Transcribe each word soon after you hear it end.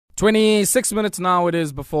26 minutes now it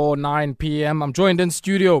is before 9 p.m. I'm joined in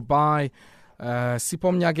studio by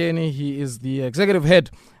Sipho Mnyakeni. He is the executive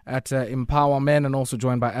head at Empowa Men, and also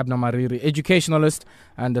joined by Abner Mariri, educationalist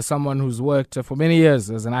and someone who's worked for many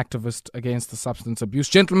years as an activist against the substance abuse.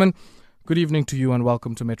 Gentlemen, good evening to you and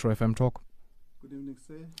welcome to Metro FM Talk. Good evening,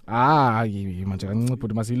 sir.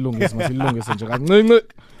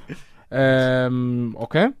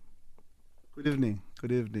 Okay. Good evening.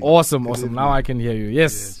 Good evening. Awesome. Good evening. Now I can hear you.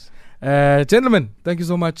 Yes. Gentlemen, thank you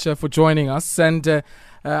so much for joining us. And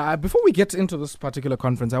before we get into this particular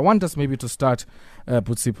conference, I want us maybe to start,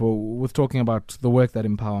 Sipho, with talking about the work that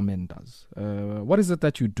Empowa Men does. What is it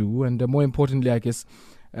that you do? And more importantly, I guess,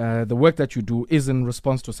 the work that you do is in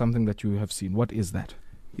response to something that you have seen. What is that?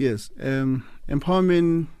 Yes. Empowa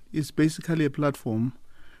Men is basically a platform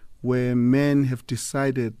where men have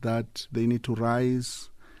decided that they need to rise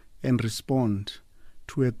and respond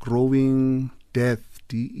to a growing death,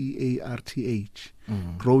 D-E-A-R-T-H,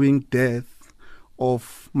 growing death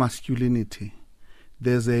of masculinity.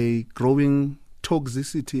 There's a growing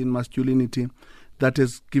toxicity in masculinity that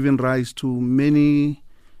has given rise to many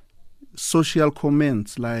social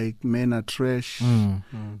comments like men are trash.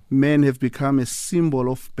 Men have become a symbol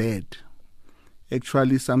of bad.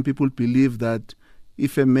 Actually, some people believe that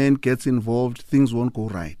if a man gets involved, things won't go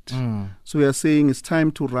right. So we are saying it's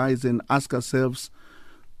time to rise and ask ourselves,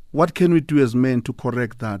 what can we do as men to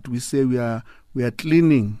correct that? We say we are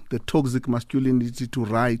cleaning the toxic masculinity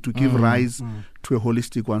to give rise to a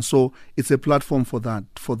holistic one. So it's a platform for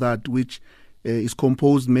that which is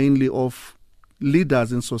composed mainly of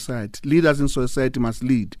leaders in society. Leaders in society must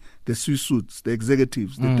lead. The suits, the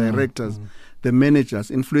executives, the directors, the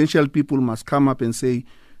managers, influential people must come up and say,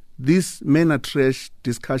 this men are trash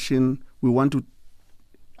discussion, we want to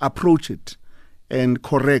approach it and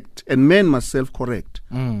correct. And men must self-correct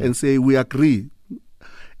and say, we agree.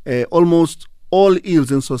 Almost all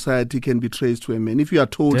ills in society can be traced to a man. If you are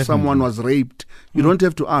told someone was raped, you don't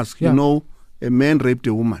have to ask. Yeah. You know, a man raped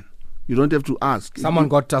a woman. You don't have to ask. Someone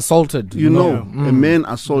got assaulted. You know, a man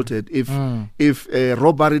assaulted. If a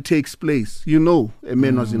robbery takes place, you know a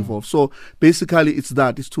man was involved. So basically it's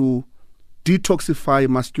to detoxify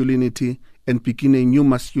masculinity and begin a new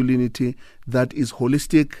masculinity that is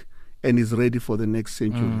holistic and is ready for the next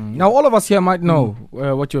century. Now, all of us here might know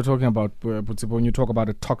what you're talking about, when you talk about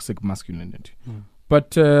a toxic masculinity.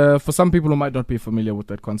 But for some people who might not be familiar with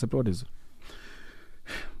that concept, what is it?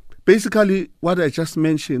 Basically, what I just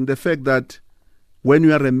mentioned, the fact that when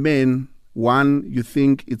you are a man, one, you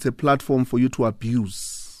think it's a platform for you to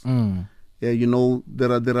abuse. You know,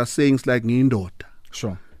 there are sayings like "ngindota."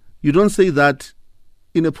 Sure. You don't say that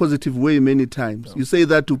in a positive way many times. No. You say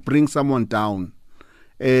that to bring someone down.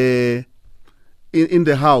 In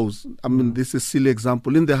the house, I mean, this is a silly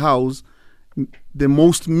example. In the house, the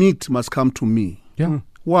most meat must come to me. Yeah.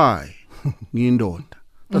 Why?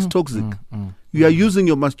 That's toxic. You are using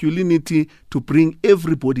your masculinity to bring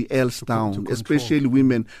everybody else down, especially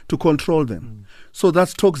women, to control them. So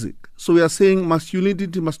that's toxic. So we are saying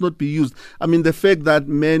masculinity must not be used. I mean, the fact that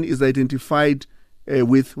man is identified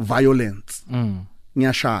with violence.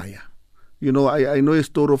 Nyashaya. You know, I know a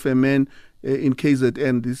story of a man in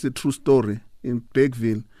KZN. This is a true story in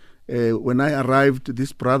Bergville. When I arrived,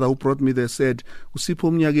 this brother who brought me there said, Sipho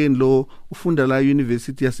Mnyakeni lo ufunda la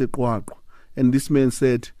University yaseQwaqwa. And this man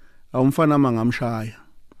said, Awumfana mangamshaya.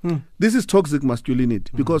 This is toxic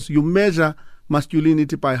masculinity because you measure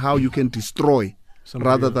masculinity by how you can destroy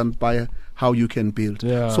rather than by how you can build.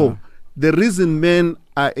 Yeah. So the reason men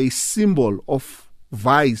are a symbol of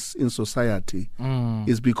vice in society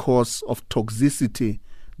is because of toxicity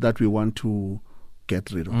that we want to get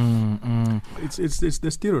rid of. It's the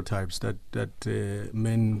stereotypes that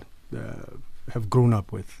men have grown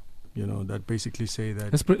up with, you know, that basically say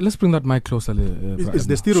that. Let's bring that mic closer. It's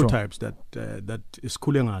the stereotypes that is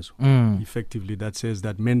schooling us effectively, that says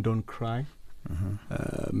that men don't cry.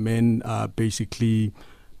 Men are basically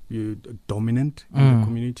dominant in the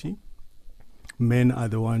community. Men are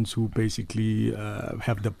the ones who basically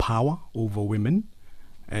have the power over women,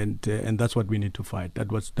 and that's what we need to fight.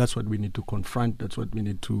 That's what we need to confront. That's what we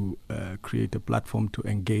need to create a platform to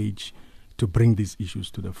engage, to bring these issues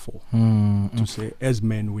to the fore. To say, as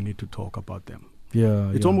men, we need to talk about them.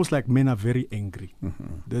 It's almost like men are very angry.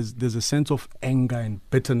 There's a sense of anger and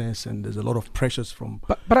bitterness, and there's a lot of pressures from.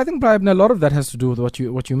 But I think, Brian, a lot of that has to do with what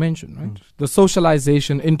you mentioned, right? The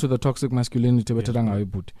socialization into the toxic masculinity, which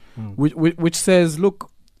says,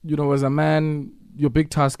 look, you know, as a man, your big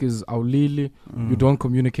task is awulili. You don't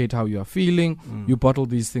communicate how you are feeling. You bottle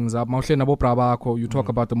these things up. You talk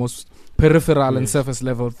about the most peripheral and surface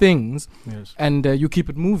level things, and you keep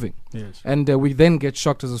it moving. And we then get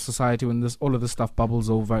shocked as a society when all of this stuff bubbles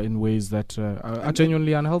over in ways that are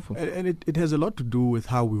genuinely unhelpful. And it has a lot to do with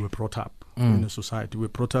how we were brought up in a society. We were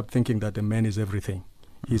brought up thinking that a man is everything.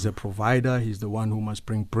 He's a provider. He's the one who must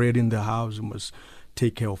bring bread in the house, who must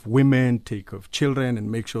take care of women, take care of children,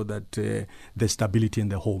 and make sure that there's stability in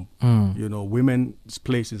the home. Women's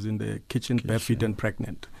place is in the kitchen, barefoot and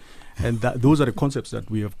pregnant. And those are the concepts that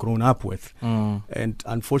we have grown up with. And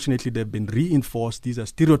unfortunately, they've been reinforced. These are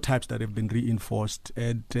stereotypes that have been reinforced,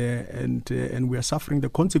 and we are suffering the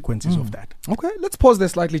consequences of that. Okay, let's pause there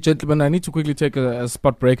slightly, gentlemen. I need to quickly take a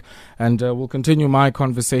spot break, and we'll continue my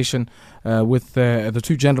conversation with the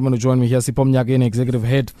two gentlemen who join me here, Sipho Mnyakeni, Executive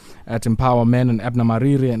Head at Empowa Men, and Abner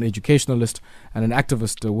Mariri, an educationalist and an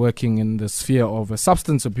activist working in the sphere of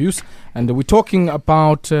substance abuse. And we're talking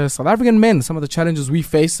about South African men, some of the challenges we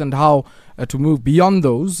face and how to move beyond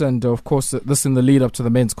those. And of course, this in the lead up to the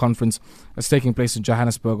men's conference that's taking place in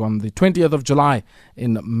Johannesburg on the 20th of July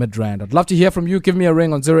in Midrand. I'd love to hear from you. Give me a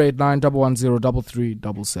ring on 089 110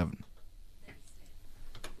 3377.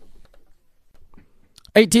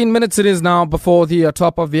 18 minutes it is now before the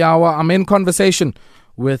top of the hour. I'm in conversation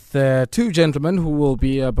with two gentlemen who will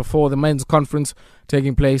be before the men's conference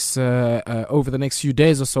taking place over the next few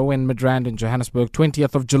days or so in Midrand in Johannesburg,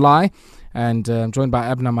 20th of July. And I'm joined by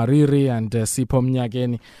Abner Mariri and Sipho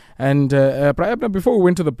Mnyakeni. And Abner, before we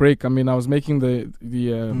went to the break, I was making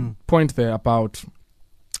the point there about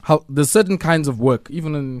how there's certain kinds of work,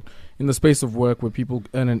 even in the space of work, where people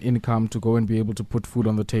earn an income to go and be able to put food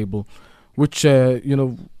on the table, which,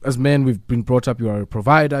 as men, we've been brought up, you are a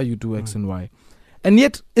provider, you do X and Y. And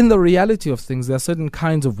yet, in the reality of things, there are certain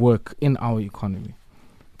kinds of work in our economy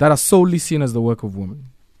that are solely seen as the work of women.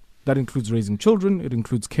 That includes raising children. It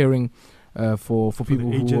includes caring for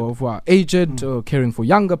people who are aged, or caring for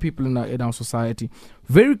younger people in our society.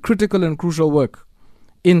 Very critical and crucial work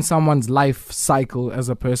in someone's life cycle as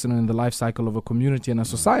a person and in the life cycle of a community and a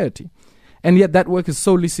society. And yet that work is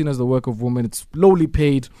solely seen as the work of women. It's lowly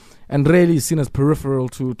paid and rarely seen as peripheral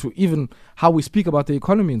to even how we speak about the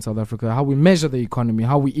economy in South Africa, how we measure the economy,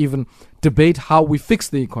 how we even debate how we fix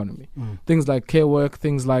the economy. Things like care work,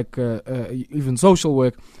 things like even social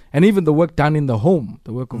work, and even the work done in the home,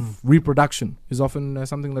 the work of reproduction is often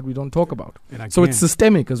something that we don't talk about. Again, so it's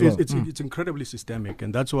systemic as well. It's incredibly systemic,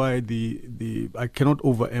 and that's why I cannot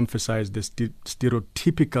overemphasize the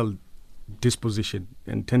stereotypical disposition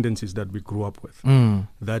and tendencies that we grew up with.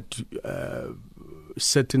 That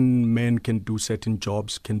certain men can do certain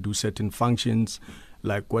jobs, can do certain functions,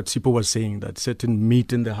 like what Sipho was saying, that certain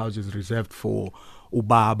meat in the house is reserved for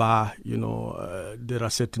ubaba. There are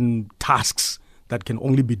certain tasks that can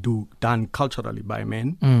only be done culturally by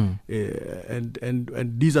men,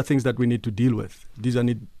 and these are things that we need to deal with. These are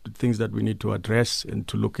things that we need to address and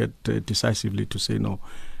to look at decisively to say no.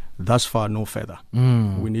 Thus far, no further.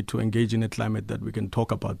 We need to engage in a climate that we can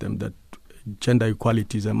talk about them, that gender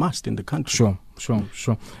equality is a must in the country.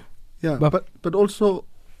 Sure. Yeah, but also,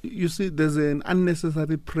 you see, there's an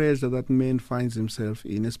unnecessary pressure that man finds himself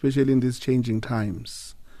in, especially in these changing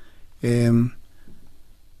times.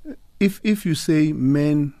 If you say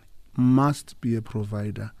men must be a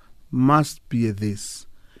provider, must be a this,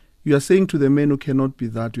 you are saying to the men who cannot be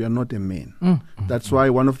that, you are not a man. That's why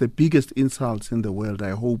one of the biggest insults in the world,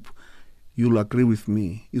 I hope you'll agree with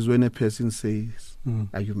me, is when a person says,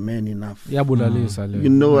 are you man enough? You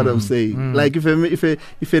know what I'm saying? Like if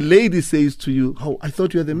a lady says to you, oh, I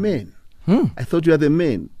thought you were the man. I thought you were the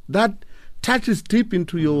man. That touches deep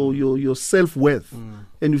into your self-worth.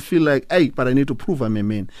 And you feel like, hey, but I need to prove I'm a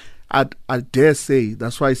man. I dare say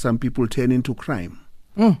that's why some people turn into crime.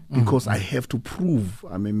 Because I have to prove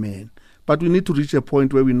I'm a man. But we need to reach a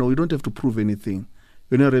point where we know you don't have to prove anything.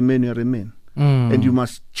 You're not a man, you're a man. And you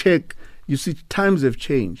must check. You see, times have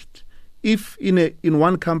changed. If in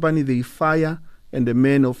one company they fire and the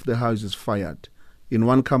man of the house is fired, in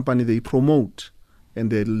one company they promote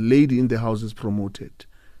and the lady in the house is promoted,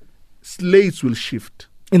 slates will shift.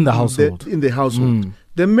 In the household.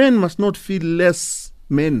 The men must not feel less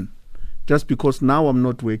men just because now I'm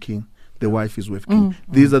not working. The wife is working.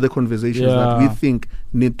 These are the conversations that we think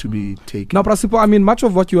need to be taken. Now, Sipho, much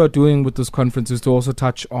of what you are doing with this conference is to also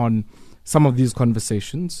touch on some of these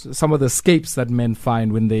conversations, some of the escapes that men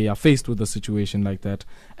find when they are faced with a situation like that,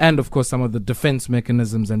 and, of course, some of the defense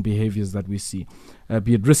mechanisms and behaviors that we see,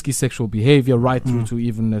 be it risky sexual behavior right through to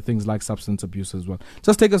even things like substance abuse as well.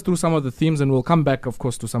 Just take us through some of the themes, and we'll come back, of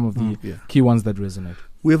course, to some of the key ones that resonate.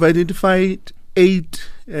 We have identified 8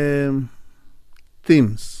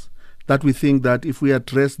 themes that we think that if we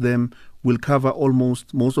address them, will cover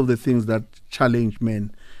almost most of the things that challenge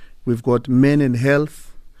men. We've got men and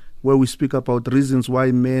health, where we speak about reasons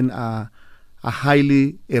why men are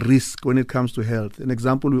highly a risk when it comes to health. An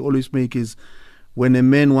example we always make is when a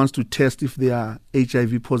man wants to test if they are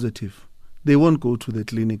HIV positive, they won't go to the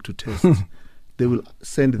clinic to test. They will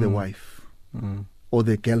send the wife or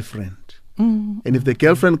the girlfriend. And if the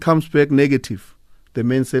girlfriend comes back negative, the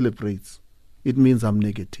man celebrates. It means I'm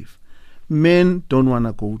negative. Men don't want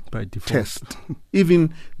to go by default. Test.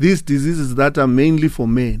 Even these diseases that are mainly for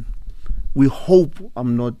men, we hope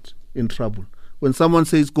I'm not in trouble. When someone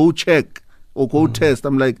says, go check or go test,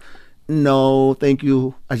 I'm like, no, thank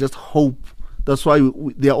you. I just hope. That's why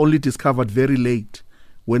they are only discovered very late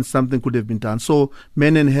when something could have been done. So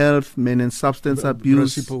men and health, men and substance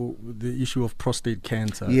abuse. The issue of prostate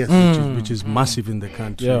cancer, yes. which is massive in the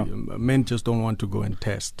country. Yeah. Men just don't want to go and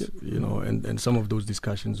test, and some of those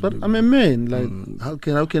discussions. But I'm a man. Like, how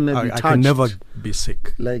can I be touched? I can never be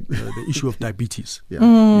sick. Like the issue of diabetes. Yeah.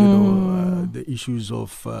 The issues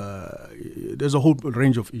of there's a whole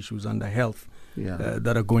range of issues under health.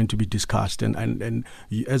 That are going to be discussed, and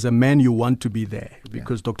as a man you want to be there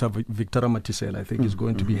because Dr. Victor Matisela, I think, is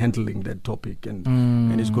going to be handling that topic,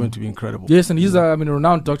 and it's going to be incredible. Yes, and he's a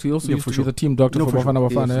renowned doctor. He also used to be the team doctor for Bafana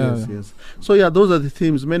Bafana. Yes. So those are the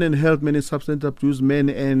themes: men and health, men and substance abuse, men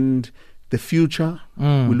and the future.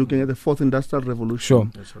 We're looking at the fourth industrial revolution. Sure,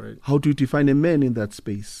 that's right. How do you define a man in that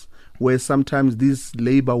space where sometimes this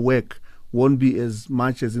labor work won't be as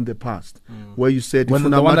much as in the past, where you said when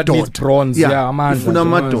the one that needs bronze,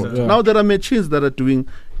 Now there are machines that are doing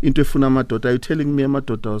into funamatot. Are you telling me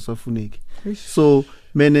amatot or safuniki? So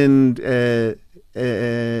men and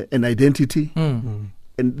an identity, and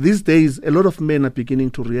these days a lot of men are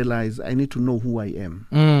beginning to realize I need to know who I am.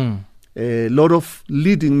 A lot of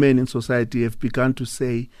leading men in society have begun to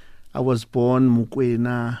say, I was born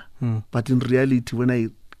Mukwena, but in reality, when I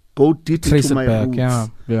go deep into my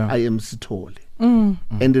roots, I am Sithole.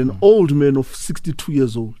 And an old man of 62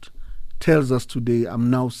 years old tells us today, I'm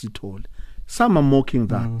now Sithole. Some are mocking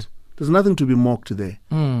that. There's nothing to be mocked there.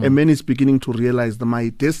 A man is beginning to realize that my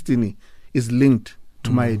destiny is linked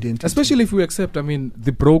to my identity. Especially if we accept,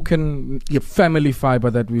 the broken family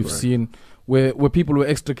fiber that we've seen, where people were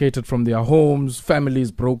extricated from their homes,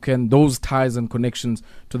 families broken, those ties and connections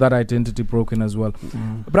to that identity broken as well.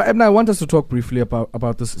 But Abner, I want us to talk briefly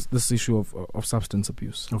about this issue of substance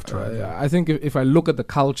abuse. I think if I look at the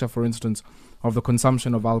culture, for instance, of the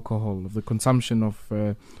consumption of alcohol, of the consumption of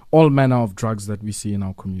all manner of drugs that we see in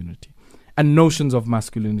our community, and notions of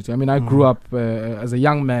masculinity. I grew up as a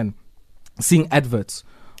young man seeing adverts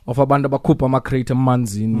of Abanda Bakupa Makreta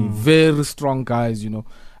Manzini, very strong guys,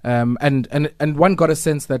 and one got a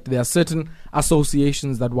sense that there are certain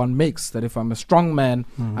associations that one makes, that if I'm a strong man,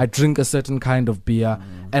 I drink a certain kind of beer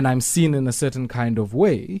and I'm seen in a certain kind of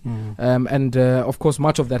way. And of course,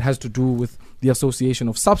 much of that has to do with the association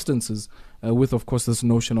of substances with, of course, this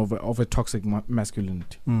notion of a toxic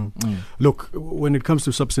masculinity. Look, when it comes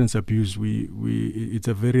to substance abuse, it's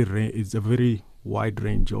a very wide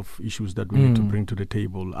range of issues that we need to bring to the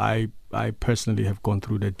table. I personally have gone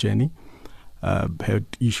through that journey. Had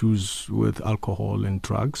issues with alcohol and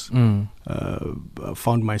drugs.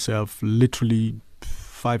 Found myself literally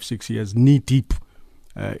 5-6 years knee deep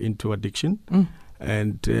into addiction,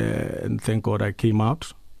 and thank God I came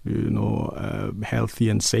out, healthy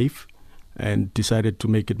and safe, and decided to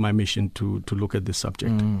make it my mission to look at this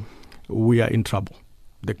subject. We are in trouble.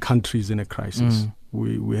 The country is in a crisis.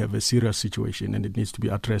 We have a serious situation, and it needs to be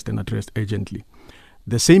addressed urgently.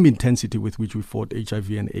 The same intensity with which we fought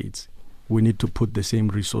HIV and AIDS, we need to put the same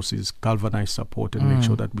resources, galvanize support, and make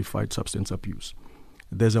sure that we fight substance abuse.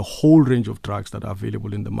 There's a whole range of drugs that are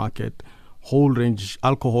available in the market. Whole range.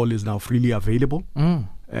 Alcohol is now freely available,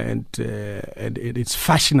 and it's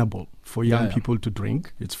fashionable for young people to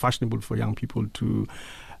drink. It's fashionable for young people to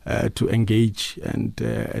engage, and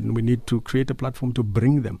we need to create a platform to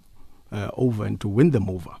bring them over and to win them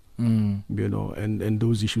over. And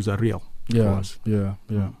those issues are real for us.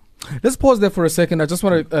 Let's pause there for a second. I just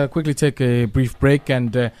want to quickly take a brief break,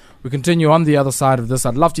 and we continue on the other side of this.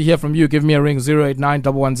 I'd love to hear from you. Give me a ring,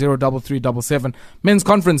 089-110-3377. Men's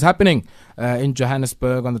conference happening in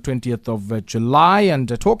Johannesburg on the 20th of July, and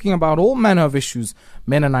talking about all manner of issues: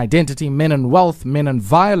 men and identity, men and wealth, men and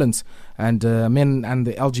violence, and men and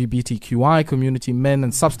the LGBTQI community, men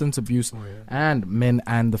and substance abuse, and men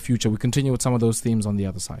and the future. We continue with some of those themes on the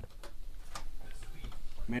other side.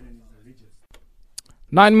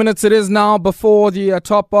 9 minutes it is now before the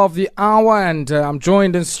top of the hour, and I'm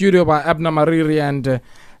joined in studio by Abner Mariri and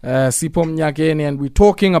Sipho Mnyakeni, and we're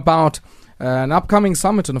talking about an upcoming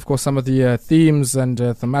summit, and of course some of the themes and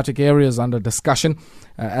thematic areas under discussion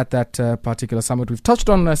at that particular summit. We've touched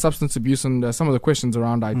on substance abuse and some of the questions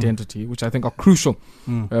around identity, which I think are crucial,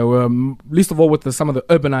 least of all with some of the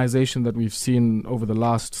urbanization that we've seen over the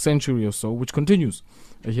last century or so, which continues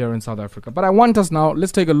here in South Africa. But I want us now,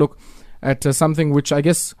 let's take a look at something which I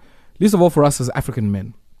guess, least of all for us as African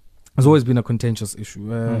men, has always been a contentious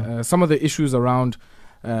issue. Some of the issues around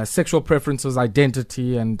sexual preferences,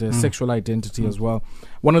 identity, and sexual identity as well.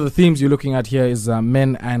 One of the themes you're looking at here is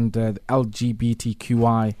men and the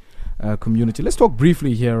LGBTQI community. Let's talk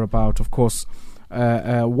briefly here about, of course,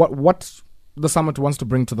 what the summit wants to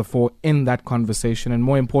bring to the fore in that conversation, and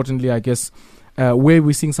more importantly, I guess, where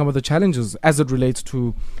we're seeing some of the challenges as it relates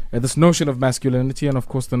to this notion of masculinity and, of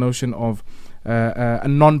course, the notion of a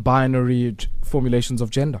non-binary formulations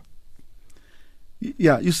of gender.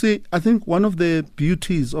 Yeah, you see, I think one of the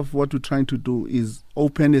beauties of what we're trying to do is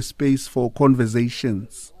open a space for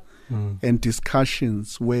conversations and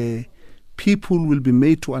discussions where people will be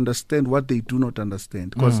made to understand what they do not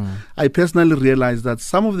understand. Because I personally realize that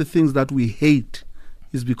some of the things that we hate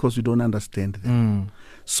is because we don't understand them.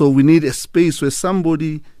 So we need a space where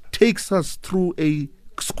somebody takes us through a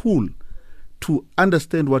school to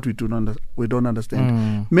understand what we don't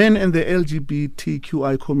understand. Men and the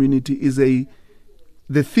LGBTQI community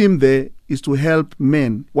the theme there is to help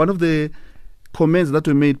men. One of the comments that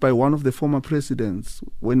were made by one of the former presidents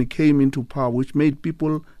when he came into power, which made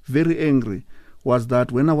people very angry, was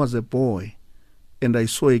that when I was a boy and I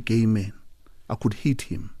saw a gay man, I could hit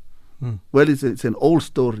him. Well, it's an old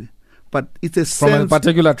story, but it's a sense from a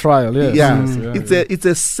particular trial. Yes. It's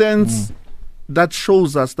a sense that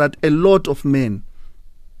shows us that a lot of men,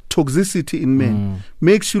 toxicity in men,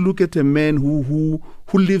 makes you look at a man who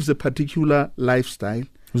lives a particular lifestyle,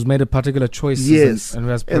 who's made a particular choice, yes, and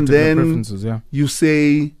who has particular preferences. Yeah, you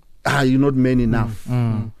say, you're not man enough.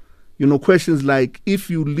 You know, questions like, if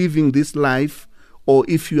you're living this life, or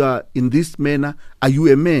if you are in this manner, are you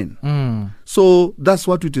a man? So that's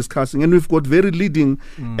what we're discussing. And we've got very leading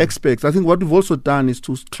experts. I think what we've also done is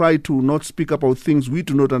to try to not speak about things we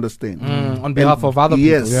do not understand. On behalf of other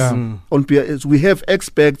people. Yes. We have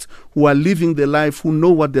experts who are living their life, who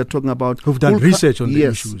know what they're talking about. Who've done research on the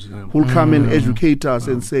issues. Who'll come and educate us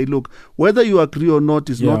and say, look, whether you agree or not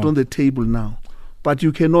is not on the table now. But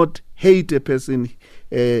you cannot hate a person,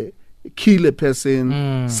 kill a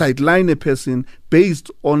person, sideline a person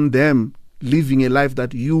based on them living a life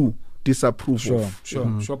that you disapprove of. Sure.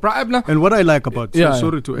 And what I like about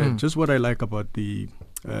sorry to add, just what I like about the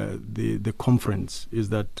conference is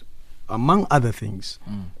that, among other things,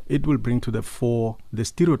 it will bring to the fore the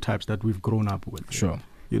stereotypes that we've grown up with. Sure.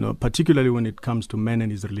 You know, particularly when it comes to man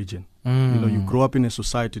and his religion. You know, you grow up in a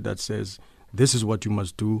society that says this is what you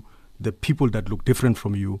must do. The people that look different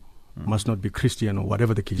from you must not be Christian, or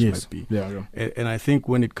whatever the case might be. And I think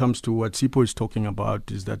when it comes to what Sipho is talking about,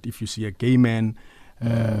 is that if you see a gay man,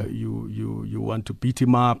 you want to beat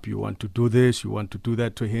him up, you want to do this, you want to do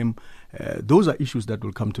that to him. Those are issues that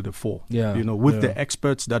will come to the fore. You know, with the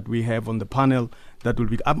experts that we have on the panel, that will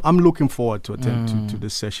be. I'm looking forward to attend to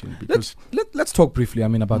this session, because let's talk briefly. I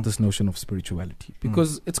mean, about this notion of spirituality,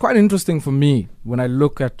 because it's quite interesting for me when I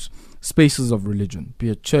look at spaces of religion, be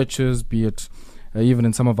it churches, be it even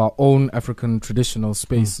in some of our own African traditional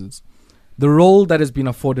spaces, the role that has been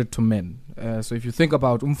afforded to men. So if you think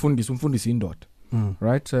about umfundisi indot,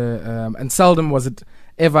 right? And seldom was it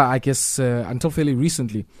ever, I guess, until fairly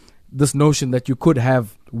recently, this notion that you could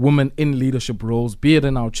have women in leadership roles, be it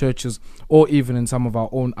in our churches or even in some of our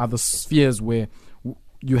own other spheres where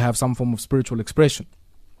you have some form of spiritual expression.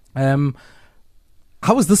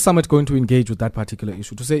 How is this summit going to engage with that particular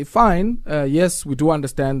issue? To say, fine, yes, we do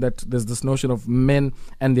understand that there's this notion of men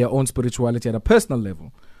and their own spirituality at a personal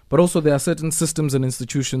level, but also there are certain systems and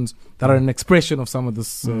institutions that are an expression of some of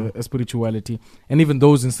this spirituality, and even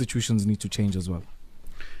those institutions need to change as well.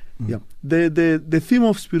 Yeah, the theme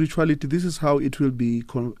of spirituality, this is how it will be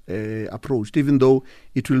approached, even though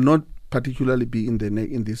it will not particularly be in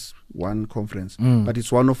this one conference, but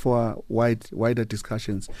it's one of our wider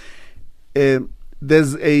discussions.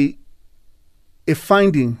 There's a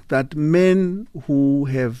finding that men who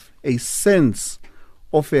have a sense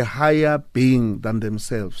of a higher being than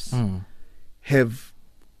themselves have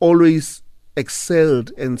always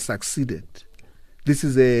excelled and succeeded. This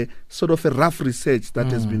is a sort of a rough research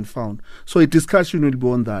that has been found. So a discussion will be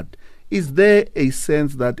on that. Is there a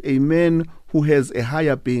sense that a man who has a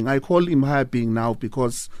higher being, I call him higher being now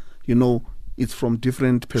because, you know, it's from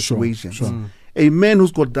different persuasions. A man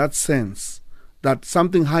who's got that sense that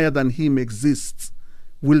something higher than him exists,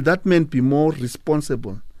 will that man be more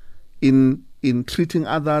responsible in treating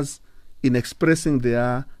others in expressing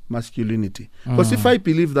their masculinity. Because if I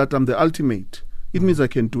believe that I'm the ultimate, it means I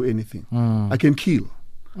can do anything. I can kill.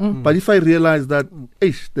 But if I realize that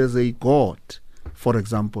there's a God, for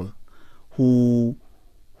example, to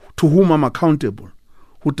whom I'm accountable,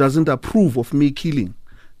 who doesn't approve of me killing,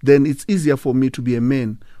 then it's easier for me to be a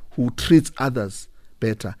man who treats others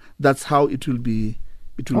better. That's how it will be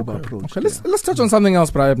approached. Okay. Let's touch on something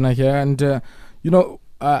else, Abner, here. And,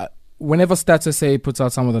 whenever Stats SA puts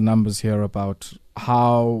out some of the numbers here about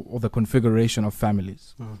or the configuration of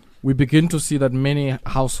families, we begin to see that many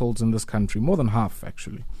households in this country, more than half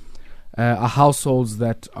actually, are households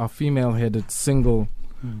that are female-headed, single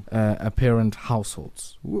parent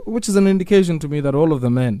households, which is an indication to me that all of the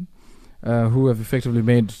men who have effectively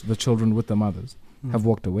made the children with the mothers have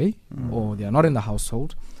walked away, or they are not in the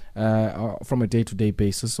household from a day-to-day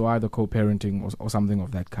basis, or either co-parenting or something of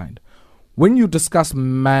that kind. When you discuss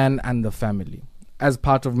man and the family as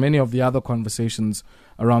part of many of the other conversations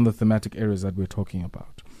around the thematic areas that we're talking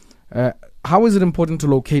about, how is it important to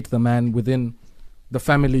locate the man within the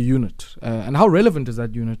family unit, and how relevant is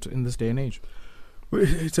that unit in this day and age? Well,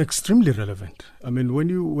 it's extremely relevant. I mean, when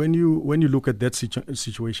you look at that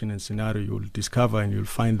situation and scenario, you'll discover and you'll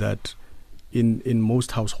find that in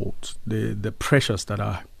most households, the pressures that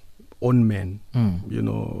are on men,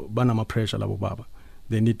 banama pressure labo baba.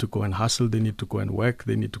 They need to go and hustle. They need to go and work.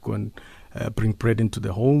 They need to go and bring bread into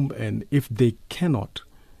the home. And if they cannot,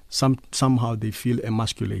 somehow they feel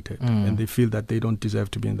emasculated and they feel that they don't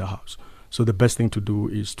deserve to be in the house. So the best thing to do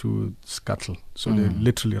is to scuttle. So they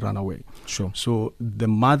literally run away. Sure. So the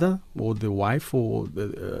mother or the wife or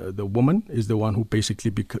the woman is the one who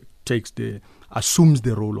basically assumes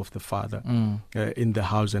the role of the father in the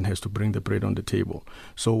house and has to bring the bread on the table.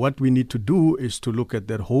 So what we need to do is to look at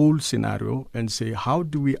that whole scenario and say, how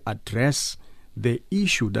do we address the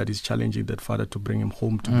issue that is challenging that father to bring him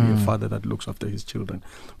home to be a father that looks after his children?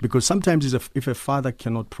 Because sometimes if a father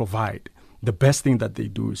cannot provide, the best thing that they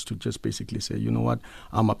do is to just basically say, you know what,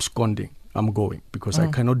 I'm absconding, I'm going, because I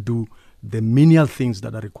cannot do the menial things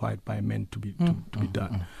that are required by men to be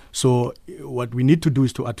done. So what we need to do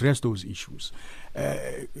is to address those issues.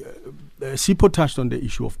 Sipho touched on the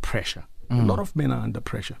issue of pressure. A lot of men are under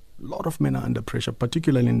pressure.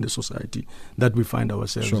 Particularly in the society that we find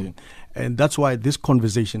ourselves in. And that's why this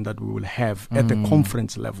conversation that we will have at the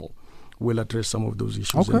conference level will address some of those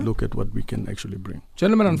issues and look at what we can actually bring.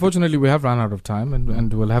 Gentlemen, unfortunately, we have run out of time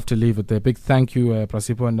and we'll have to leave it there. Big thank you,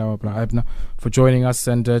 Sipho and Abner, for joining us.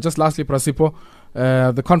 And just lastly, Sipho,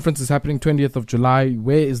 the conference is happening 20th of July.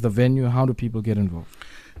 Where is the venue? How do people get involved?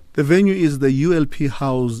 The venue is the ULP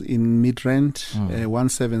House in Midrand,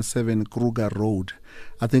 177 Kruger Road.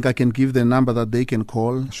 I think I can give the number that they can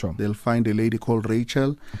call. Sure. They'll find a lady called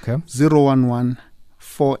Rachel. Okay.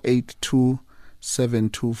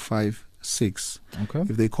 011-482-7256. Okay.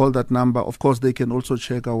 If they call that number, of course, they can also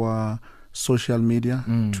check our social media,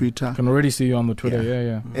 Twitter. I can already see you on the Twitter.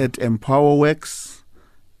 Yeah. At Empowerworks.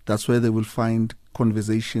 That's where they will find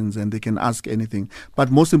conversations and they can ask anything. But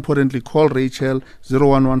most importantly, call Rachel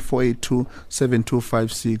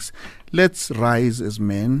 011-482-7256. Let's rise as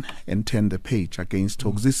men and turn the page against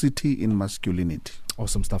toxicity in masculinity.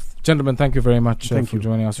 Awesome stuff. Gentlemen, thank you very much for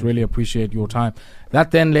joining us. Really appreciate your time.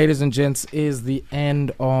 That then, ladies and gents, is the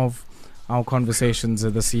end of our conversations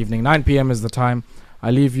this evening. 9 p.m. is the time.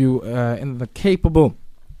 I leave you in the capable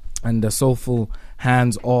and the soulful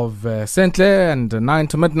hands of Sentle, and 9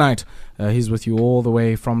 to midnight. He's with you all the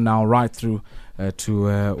way from now right through to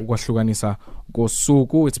Ukwahlukanisa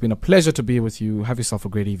Gosuku. It's been a pleasure to be with you. Have yourself a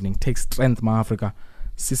great evening. Take strength, Ma Africa.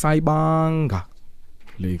 Sisayibanga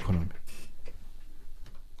le economy.